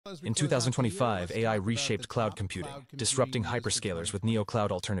In 2025, AI reshaped cloud computing, disrupting hyperscalers with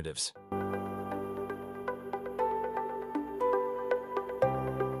neo-cloud alternatives.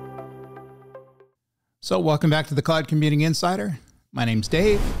 So welcome back to the Cloud Computing Insider. My name's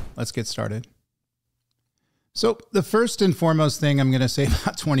Dave. Let's get started. So the first and foremost thing I'm going to say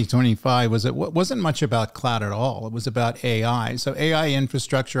about 2025 was it wasn't much about cloud at all. It was about AI. So AI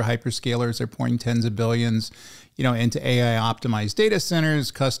infrastructure, hyperscalers are pouring tens of billions, into AI optimized data centers,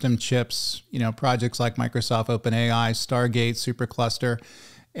 custom chips, projects like Microsoft OpenAI, Stargate, Supercluster,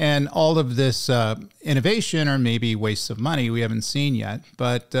 and all of this innovation, or maybe wastes of money, we haven't seen yet.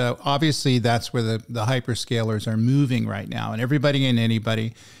 But obviously that's where the hyperscalers are moving right now, and everybody and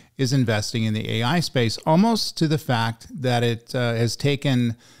anybody is investing in the AI space, almost to the fact that it has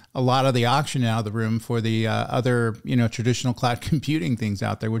taken a lot of the oxygen out of the room for the other, traditional cloud computing things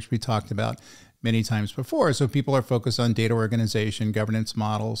out there, which we talked about many times before. So people are focused on data organization, governance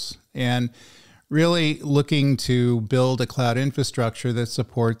models, and really looking to build a cloud infrastructure that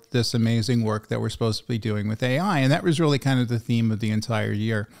supports this amazing work that we're supposed to be doing with AI. And that was really kind of the theme of the entire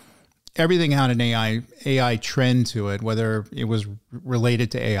year. Everything had an AI trend to it, whether it was related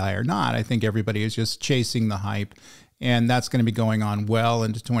to AI or not. I think everybody is just chasing the hype, and that's going to be going on well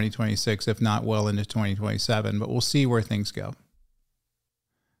into 2026, if not well into 2027, but we'll see where things go.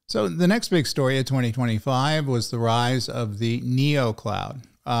 So the next big story of 2025 was the rise of the Neo Cloud,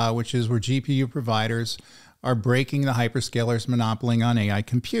 which is where GPU providers are breaking the hyperscalers' monopoly on AI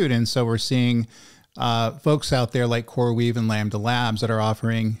compute. And so we're seeing folks out there like CoreWeave and Lambda Labs that are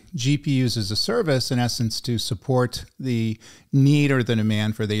offering GPUs as a service, in essence, to support the need or the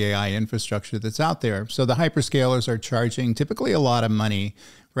demand for the AI infrastructure that's out there. So the hyperscalers are charging typically a lot of money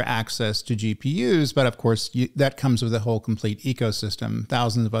for access to GPUs, but of course that comes with a whole complete ecosystem,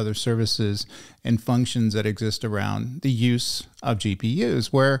 thousands of other services and functions that exist around the use of GPUs,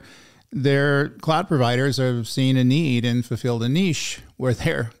 where their cloud providers have seen a need and fulfilled a niche where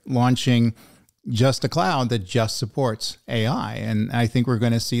they're launching just a cloud that just supports AI. And I think we're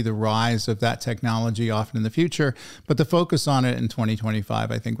going to see the rise of that technology often in the future, but the focus on it in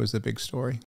 2025, I think, was the big story.